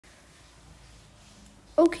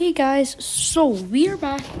Okay guys, so we are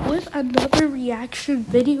back with another reaction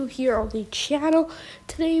video here on the channel.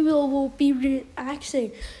 Today we will be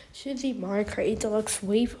reacting to the Mario Kart 8 Deluxe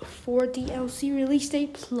Wave 4 DLC release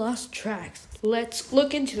date plus tracks. Let's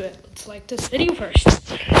look into it. Let's like this video first.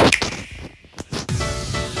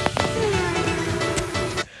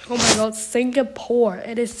 Oh my god, Singapore.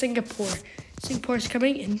 It is Singapore. Singapore is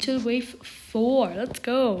coming into Wave 4. Let's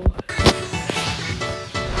go.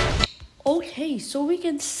 Okay, so we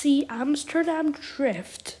can see Amsterdam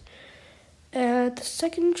Drift. The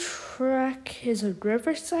second track is a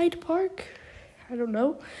Riverside Park. I don't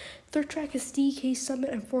know. Third track is DK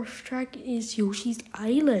Summit, and fourth track is Yoshi's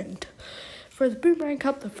Island. For the Boomerang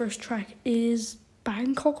Cup, the first track is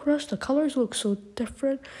Bangkok Rush. The colors look so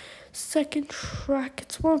different. Second track,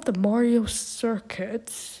 it's one of the Mario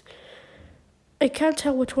circuits. I can't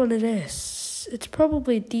tell which one it is. It's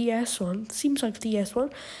probably DS one. Seems like DS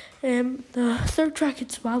one. The third track,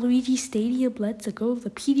 it's Waluigi Stadium. Let's go.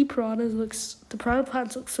 The PD the Piranha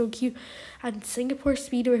Plants look so cute. And Singapore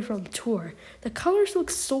Speedway from Tour. The colors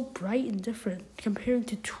look so bright and different comparing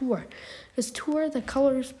to Tour. Because Tour, the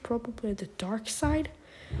colors probably the dark side.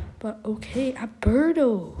 But okay, a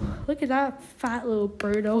Birdo. Look at that fat little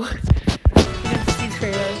Birdo. You can see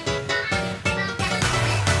trailers.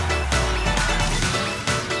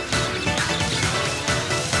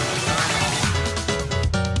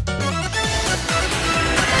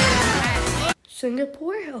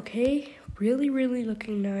 Singapore, okay, really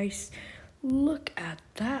looking nice. Look at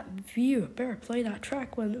that view. Better play that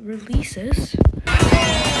track when it releases.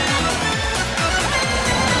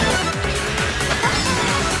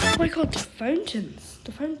 Oh my god,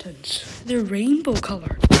 the fountains, they're rainbow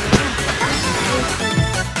colored.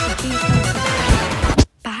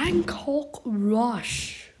 Bangkok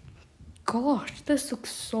Rush. Gosh, this looks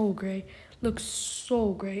so great. Looks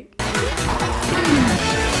so great.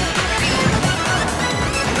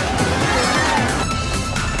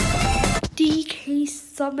 DK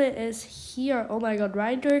Summit is here. Oh my god,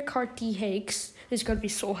 Ryder Kart D Hakes is gonna be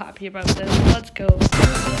so happy about this. Let's go.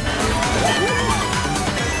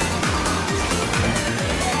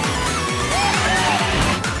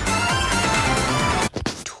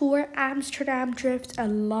 Tour Amsterdam Drift. I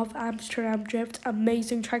love Amsterdam Drift.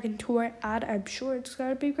 Amazing track and tour, and I'm sure it's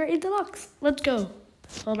gonna be great in Deluxe. Let's go.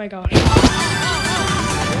 Oh my gosh.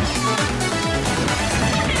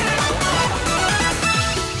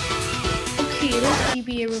 Okay, let's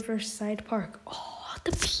GBA Riverside Park. Oh,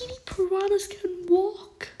 the PD Piranhas can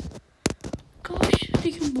walk. Gosh,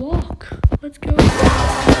 they can walk. Let's go.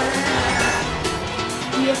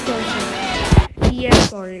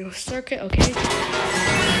 DS Mario Circuit, okay.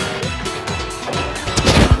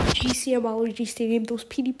 GCM Waluigi Stadium. Those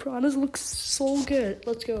PD Piranhas look so good.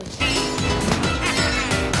 Let's go.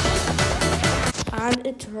 And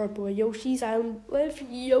it's Turbo Yoshi's Island with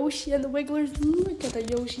Yoshi and the Wigglers. Look at the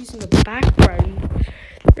Yoshis in the background.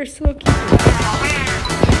 They're so cute.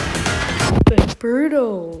 The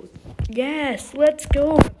Birdo. Yes, let's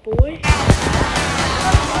go, boy.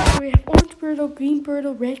 We have orange Birdo, green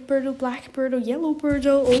Birdo, red Birdo, black Birdo, yellow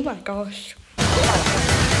Birdo. Oh my gosh.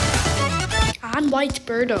 And white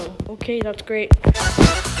Birdo. Okay, that's great.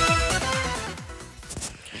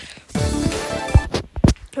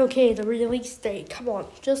 Okay, the release date. Come on,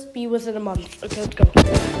 just be within a month. Okay, let's go.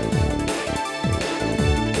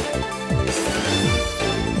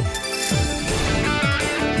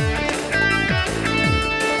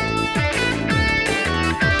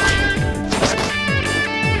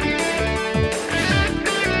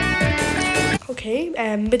 Okay,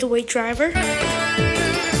 middleweight driver.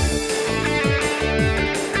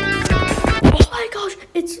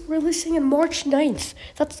 It's releasing on March 9th.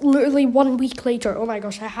 That's literally 1 week later. Oh my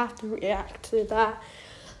gosh, I have to react to that.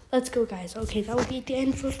 Let's go, guys. Okay, that will be the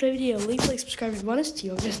end of the video. Leave a like, subscribe if you want us to. See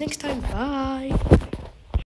you guys next time. Bye.